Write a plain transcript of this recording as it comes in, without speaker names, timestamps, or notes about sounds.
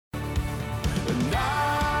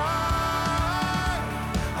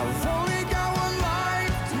I've only got one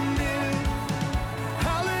life to live.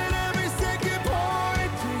 I'll let every second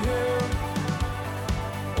point to Him.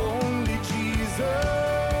 Only Jesus.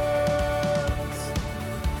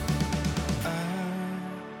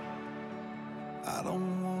 I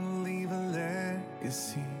don't want to leave a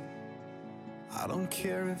legacy. I don't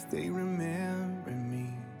care if they remember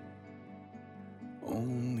me.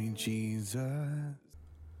 Only Jesus.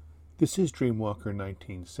 This is Dreamwalker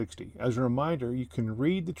 1960. As a reminder, you can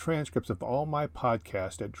read the transcripts of all my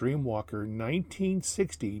podcasts at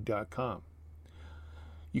dreamwalker1960.com.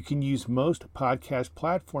 You can use most podcast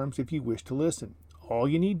platforms if you wish to listen. All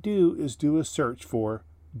you need to do is do a search for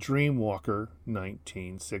Dreamwalker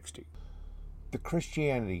 1960. The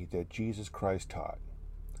Christianity that Jesus Christ taught,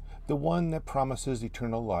 the one that promises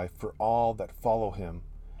eternal life for all that follow Him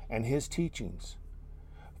and His teachings,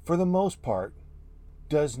 for the most part,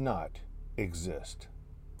 does not exist.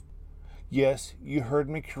 Yes, you heard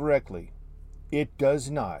me correctly. It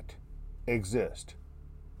does not exist.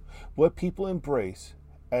 What people embrace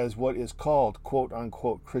as what is called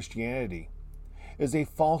quote-unquote Christianity is a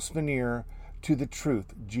false veneer to the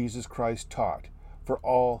truth Jesus Christ taught for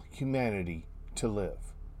all humanity to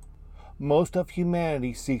live. Most of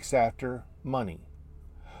humanity seeks after money,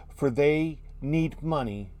 for they need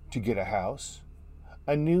money to get a house,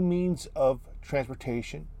 a new means of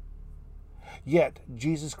transportation. Yet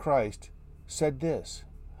Jesus Christ said this,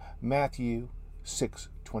 Matthew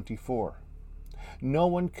 6:24, "No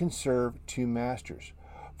one can serve two masters,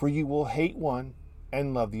 for you will hate one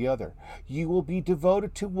and love the other. You will be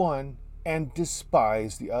devoted to one and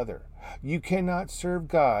despise the other. You cannot serve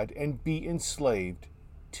God and be enslaved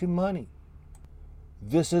to money."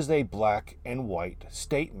 This is a black and white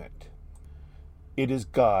statement. It is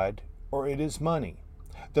God or it is money.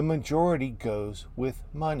 The majority goes with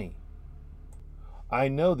money. I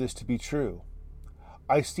know this to be true.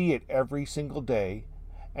 I see it every single day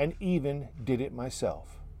and even did it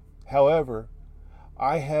myself. However,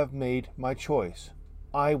 I have made my choice.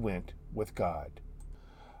 I went with God.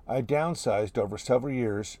 I downsized over several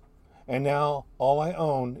years, and now all I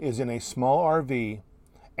own is in a small RV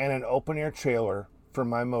and an open-air trailer for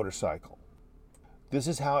my motorcycle. This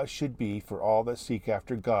is how it should be for all that seek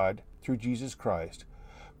after God through Jesus Christ,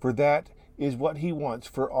 for that is what He wants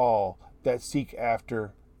for all that seek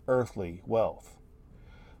after earthly wealth.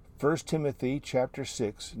 1 Timothy chapter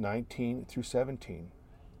 6, 19 through 17.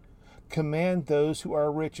 Command those who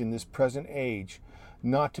are rich in this present age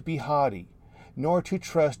not to be haughty, nor to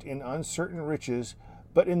trust in uncertain riches,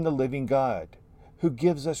 but in the living God, who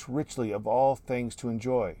gives us richly of all things to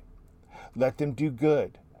enjoy. Let them do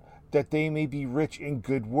good, that they may be rich in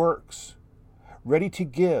good works, ready to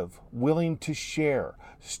give, willing to share,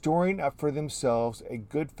 storing up for themselves a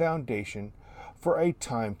good foundation for a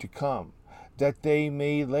time to come, that they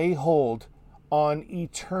may lay hold on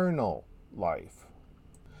eternal life.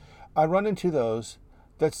 I run into those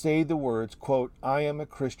that say the words, quote, "I am a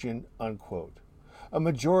Christian," unquote. A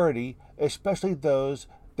majority, especially those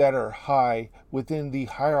that are high within the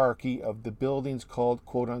hierarchy of the buildings called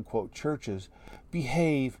quote-unquote churches,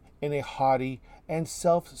 behave in a haughty and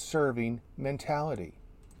self-serving mentality.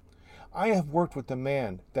 I have worked with a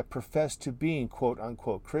man that professed to being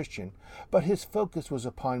quote-unquote Christian, but his focus was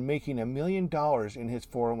upon making $1 million in his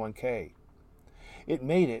 401k. It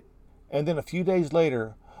made it, and then a few days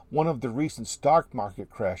later, one of the recent stock market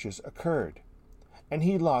crashes occurred, and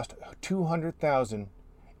he lost $200,000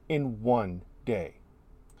 in one day.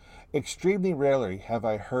 Extremely rarely have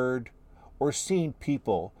I heard or seen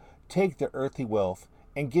people take their earthly wealth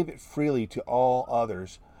and give it freely to all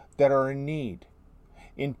others that are in need,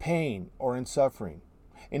 in pain, or in suffering.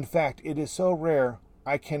 In fact, it is so rare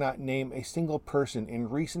I cannot name a single person in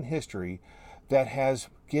recent history that has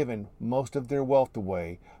given most of their wealth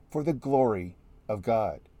away for the glory of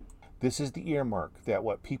God. This is the earmark that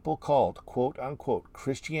what people called quote-unquote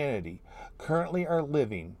Christianity currently are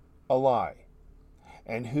living a lie.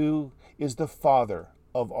 And who is the father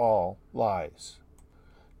of all lies?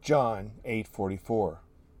 John 8:44.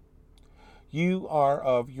 You are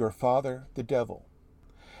of your father the devil,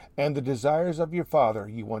 and the desires of your father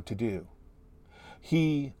you want to do.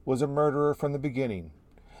 He was a murderer from the beginning,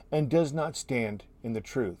 and does not stand in the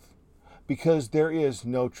truth, because there is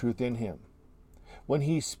no truth in him. When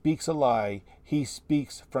he speaks a lie, he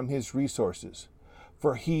speaks from his resources,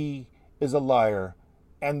 for he is a liar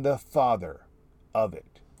and the father of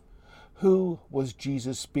it. Who was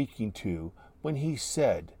Jesus speaking to when he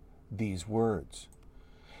said these words?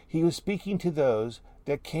 He was speaking to those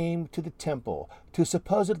that came to the temple to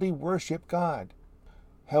supposedly worship God.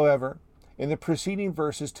 However, in the preceding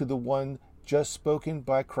verses to the one just spoken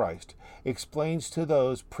by Christ, explains to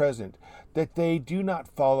those present that they do not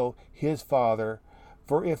follow his Father,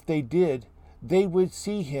 for if they did, they would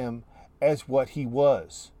see him as what he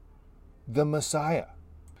was, the Messiah.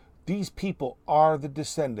 These people are the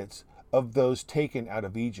descendants of those taken out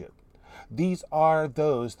of Egypt. These are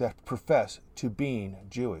those that profess to being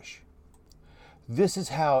Jewish. This is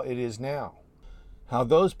how it is now. How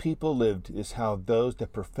those people lived is how those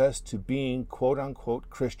that profess to being quote-unquote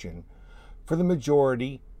Christian, for the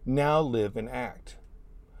majority, now live and act.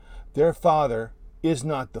 Their father is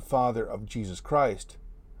not the Father of Jesus Christ.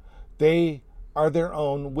 They are their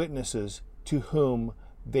own witnesses to whom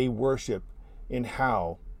they worship in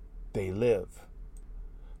how they live.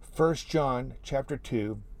 1 John chapter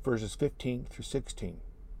 2, verses 15 through 16.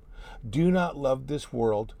 Do not love this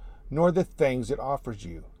world, nor the things it offers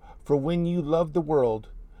you. For when you love the world,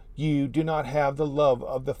 you do not have the love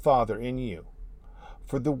of the Father in you.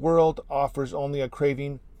 For the world offers only a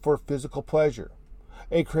craving for physical pleasure,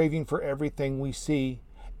 a craving for everything we see,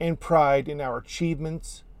 and pride in our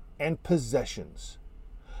achievements and possessions.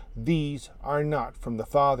 These are not from the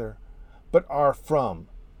Father, but are from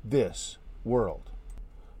this world.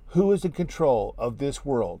 Who is in control of this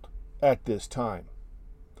world at this time?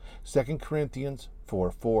 2 Corinthians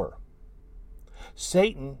 4:4.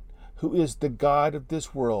 Satan, who is the god of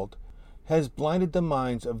this world, has blinded the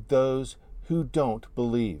minds of those who don't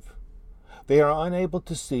believe. They are unable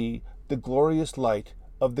to see the glorious light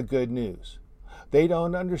of the good news. They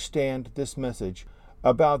don't understand this message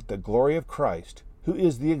about the glory of Christ, who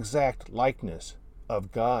is the exact likeness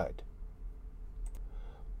of God.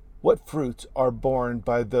 What fruits are borne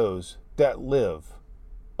by those that live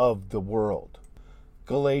of the world?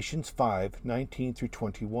 Galatians 5:19 through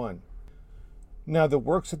 21. Now the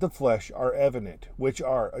works of the flesh are evident, which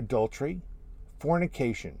are adultery,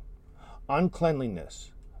 fornication,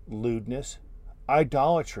 uncleanliness, lewdness,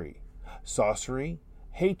 idolatry, sorcery,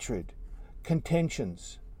 hatred,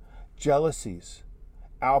 contentions, jealousies,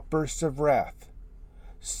 outbursts of wrath,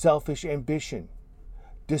 selfish ambition,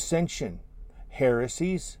 dissension,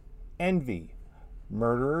 heresies, envy,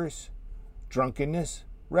 murderers, drunkenness,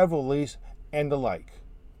 revelries, and the like,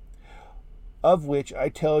 of which I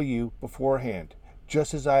tell you beforehand,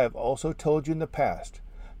 just as I have also told you in the past,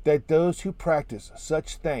 that those who practice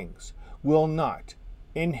such things will not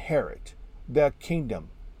inherit the kingdom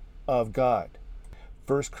of God.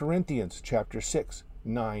 1 Corinthians chapter 6,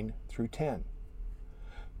 9 through 10.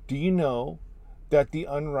 Do you know that the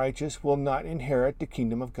unrighteous will not inherit the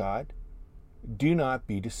kingdom of God? Do not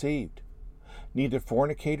be deceived. Neither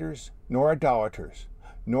fornicators, nor idolaters,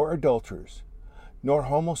 nor adulterers, nor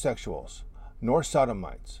homosexuals, nor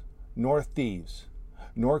sodomites, nor thieves,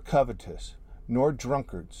 nor covetous, nor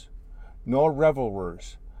drunkards, nor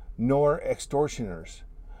revelers, nor extortioners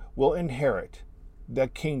will inherit the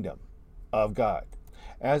kingdom of God.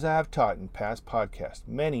 As I have taught in past podcasts,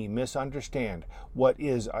 many misunderstand what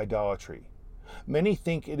is idolatry. Many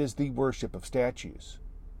think it is the worship of statues.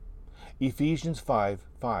 Ephesians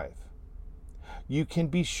 5:5. You can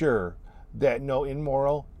be sure that no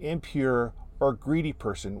immoral, impure, or greedy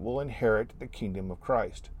person will inherit the kingdom of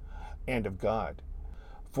Christ and of God.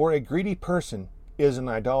 For a greedy person is an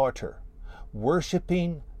idolater,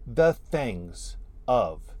 worshiping the things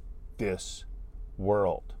of this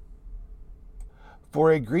world.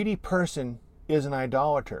 For a greedy person is an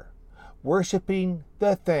idolater, worshiping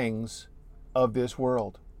the things of this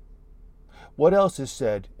world. What else is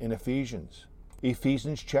said in Ephesians?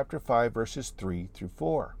 Ephesians chapter 5, verses 3 through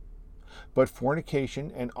 4. But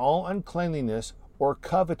fornication and all uncleanliness or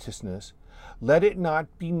covetousness, let it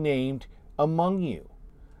not be named among you,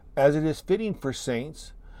 as it is fitting for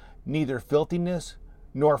saints, neither filthiness,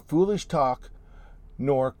 nor foolish talk,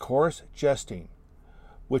 nor coarse jesting,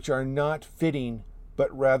 which are not fitting,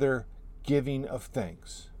 but rather giving of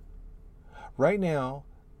thanks. Right now,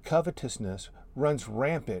 covetousness runs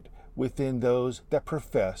rampant within those that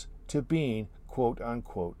profess to being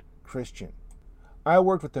quote-unquote Christian. I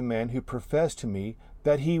worked with a man who professed to me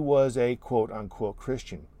that he was a quote-unquote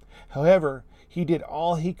Christian. However, he did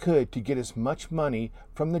all he could to get as much money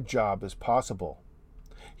from the job as possible.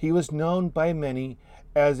 He was known by many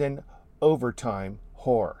as an overtime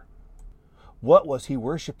whore. What was he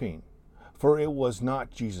worshiping? For it was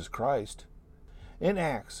not Jesus Christ. In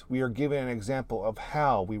Acts, we are given an example of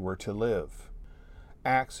how we were to live.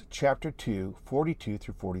 Acts chapter 2, 42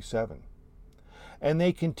 through 47. And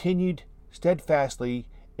they continued steadfastly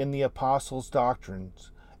in the apostles'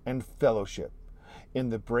 doctrines and fellowship, in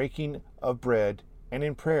the breaking of bread and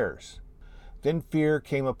in prayers. Then fear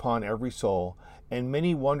came upon every soul, and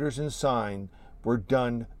many wonders and signs were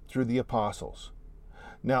done through the apostles.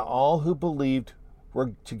 Now all who believed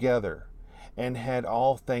were together, and had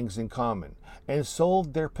all things in common, and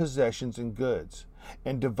sold their possessions and goods,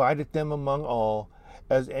 and divided them among all,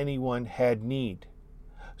 as anyone had need.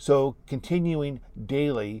 So continuing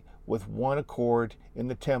daily with one accord in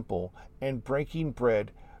the temple, and breaking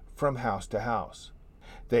bread from house to house,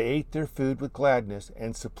 they ate their food with gladness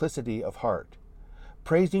and simplicity of heart,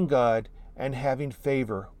 praising God and having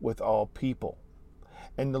favor with all people.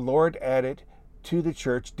 And the Lord added to the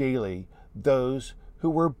church daily those who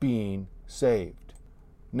were being saved.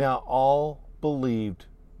 Now all believed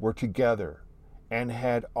were together, and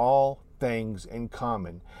had all things in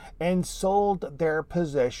common, and sold their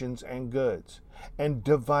possessions and goods, and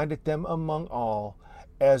divided them among all,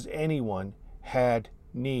 as anyone had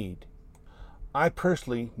need. I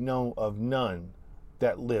personally know of none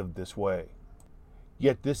that lived this way.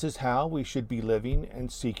 Yet this is how we should be living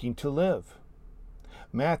and seeking to live.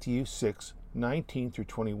 Matthew 6:19 through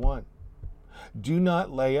 21. Do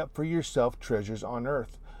not lay up for yourself treasures on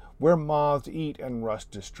earth, where moths eat and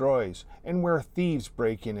rust destroys, and where thieves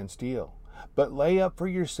break in and steal. But lay up for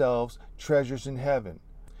yourselves treasures in heaven,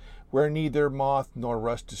 where neither moth nor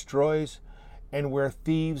rust destroys, and where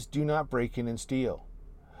thieves do not break in and steal.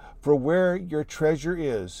 For where your treasure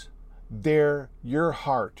is, there your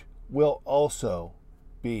heart will also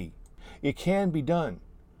be. It can be done.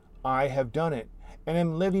 I have done it, and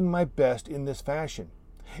am living my best in this fashion,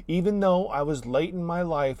 even though I was late in my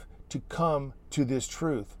life to come to this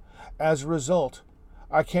truth. As a result,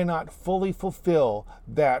 I cannot fully fulfill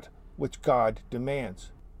that which God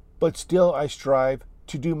demands, but still I strive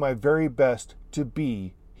to do my very best to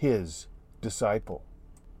be His disciple.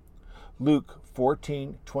 Luke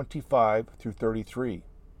 14:25 through 33.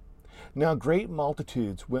 Now great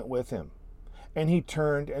multitudes went with him, and he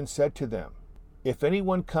turned and said to them, If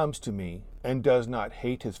anyone comes to me and does not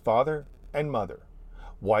hate his father and mother,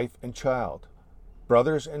 wife and child,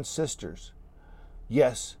 brothers and sisters,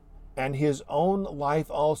 yes, and his own life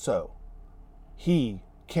also, he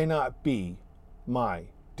cannot be my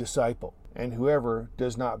disciple. And whoever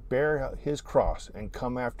does not bear his cross and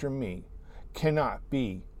come after me cannot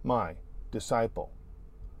be my disciple.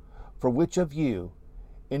 For which of you,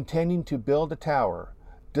 intending to build a tower,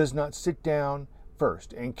 does not sit down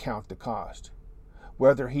first and count the cost,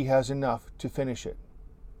 whether he has enough to finish it,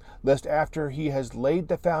 lest after he has laid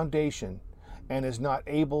the foundation and is not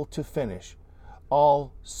able to finish,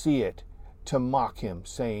 all see it to mock him,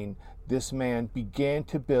 saying, This man began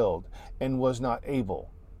to build and was not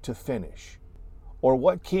able to finish? Or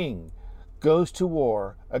what king goes to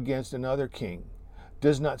war against another king,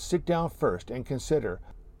 does not sit down first and consider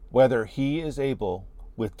whether he is able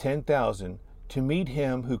with 10,000 to meet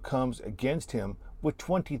him who comes against him with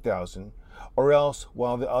 20,000, or else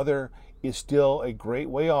while the other is still a great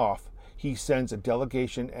way off, he sends a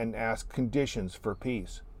delegation and asks conditions for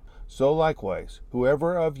peace. So likewise,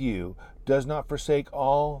 whoever of you does not forsake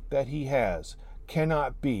all that he has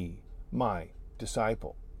cannot be my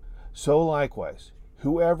disciple. So likewise,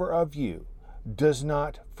 whoever of you does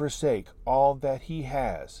not forsake all that he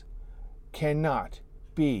has cannot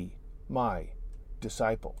be my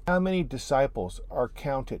disciple. How many disciples are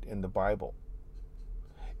counted in the Bible?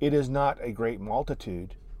 It is not a great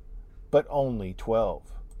multitude, but only 12.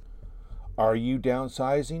 Are you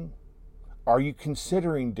downsizing? Are you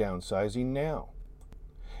considering downsizing now?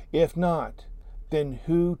 If not, then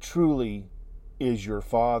who truly is your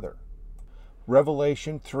Father?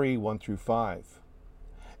 Revelation 3:1 through 5.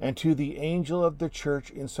 And to the angel of the church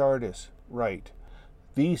in Sardis write,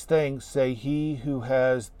 These things say he who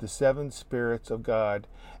has the 7 spirits of God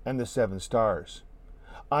and the 7 stars.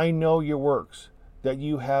 I know your works, that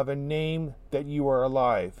you have a name, that you are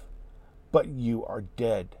alive, but you are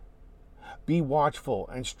dead. Be watchful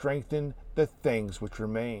and strengthen the things which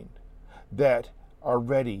remain, that are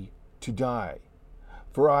ready to die.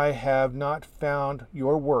 For I have not found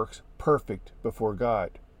your works perfect before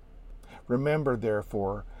God. Remember,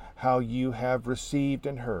 therefore, how you have received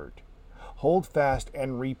and heard. Hold fast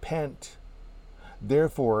and repent.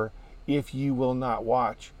 Therefore, if you will not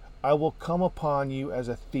watch, I will come upon you as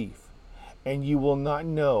a thief, and you will not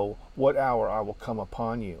know what hour I will come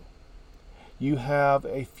upon you. You have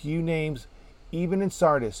a few names, even in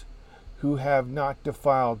Sardis, who have not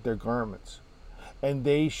defiled their garments, and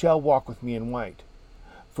they shall walk with me in white,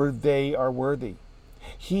 for they are worthy.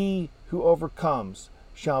 He who overcomes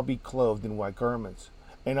shall be clothed in white garments,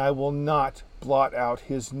 and I will not blot out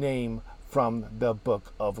his name from the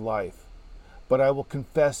book of life, but I will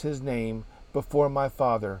confess his name before my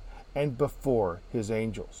Father and before his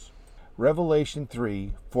angels. Revelation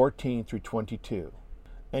 3:14 through 22.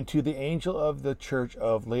 And to the angel of the church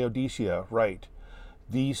of Laodicea write,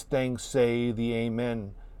 These things say the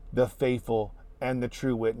Amen, the faithful and the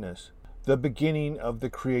true witness, the beginning of the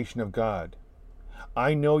creation of God.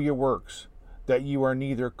 I know your works, that you are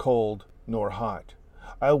neither cold nor hot.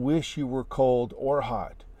 I wish you were cold or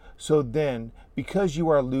hot. So then, because you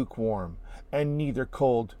are lukewarm, and neither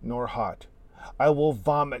cold nor hot, I will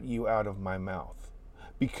vomit you out of my mouth.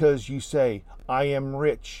 Because you say, I am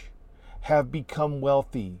rich, have become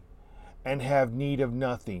wealthy, and have need of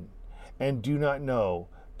nothing, and do not know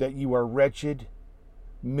that you are wretched,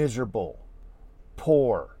 miserable,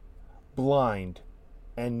 poor, blind,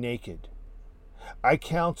 and naked. I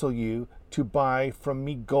counsel you to buy from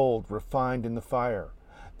me gold refined in the fire,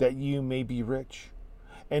 that you may be rich,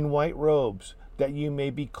 and white robes, that you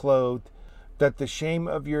may be clothed, that the shame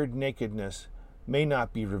of your nakedness may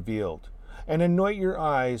not be revealed, and anoint your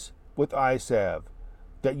eyes with eye salve,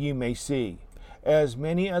 that you may see. As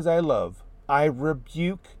many as I love, I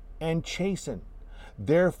rebuke and chasten.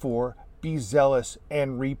 Therefore be zealous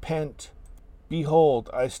and repent. Behold,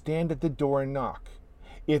 I stand at the door and knock.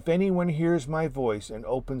 If anyone hears my voice and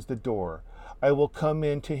opens the door, I will come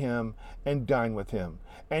in to him and dine with him,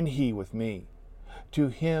 and he with me. To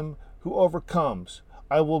him who overcomes,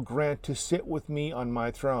 I will grant to sit with me on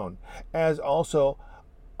my throne, as also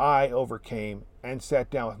I overcame and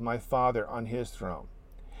sat down with my Father on his throne.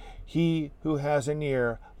 He who has an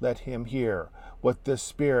ear, let him hear what the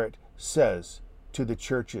Spirit says to the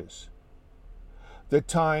churches. The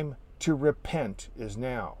time to repent is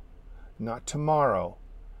now, not tomorrow,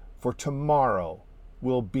 for tomorrow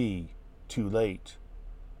will be too late.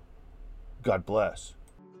 God bless.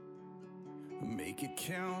 Make it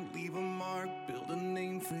count, leave a mark, build a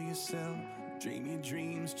name for yourself. Dream your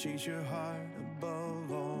dreams, chase your heart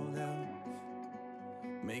above all else.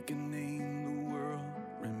 Make a name the world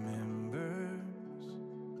remembers.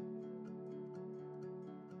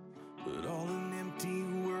 But all an empty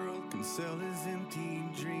world can sell is empty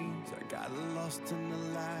dreams. I got lost in the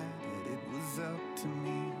light, that it was up to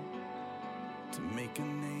me to make a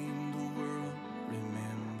name the world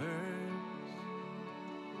remembers.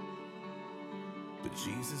 But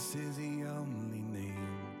Jesus is the only name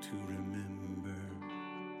to remember.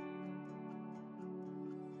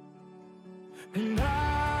 And I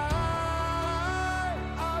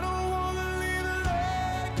don't wanna leave a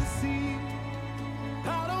legacy.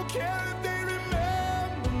 I don't care if they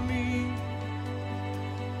remember me.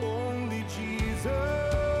 Only Jesus.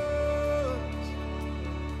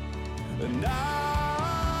 And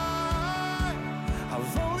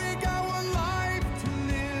I've only got one life to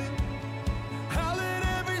live. I'll let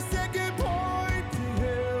every second point to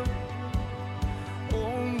Him.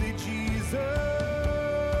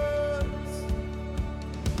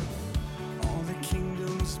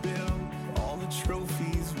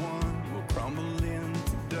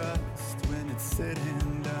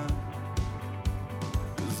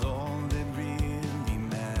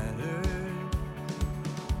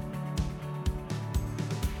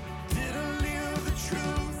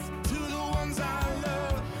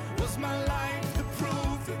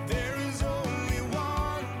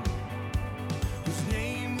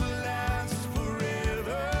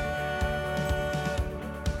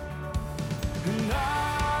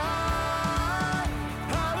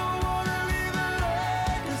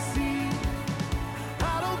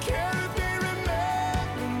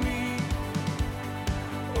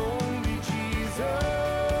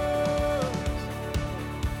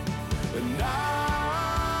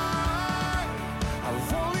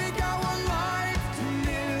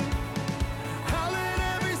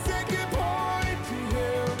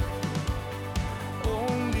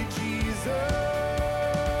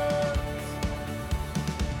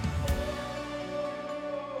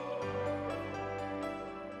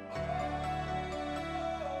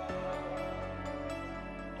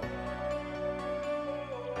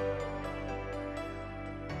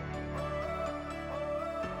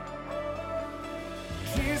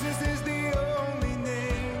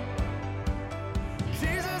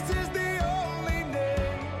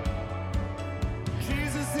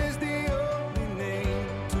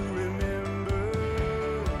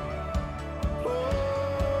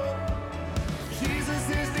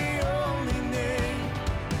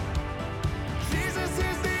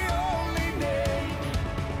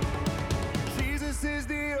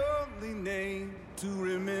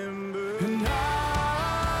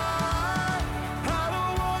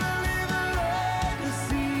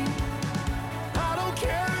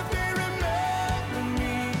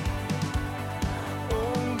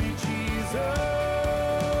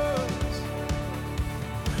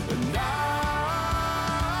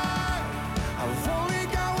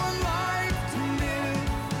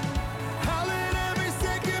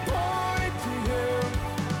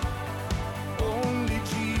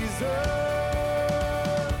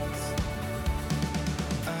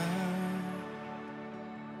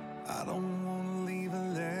 I don't wanna leave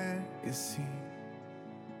a legacy.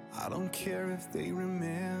 I don't care if they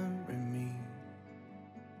remember me.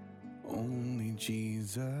 Only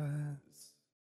Jesus.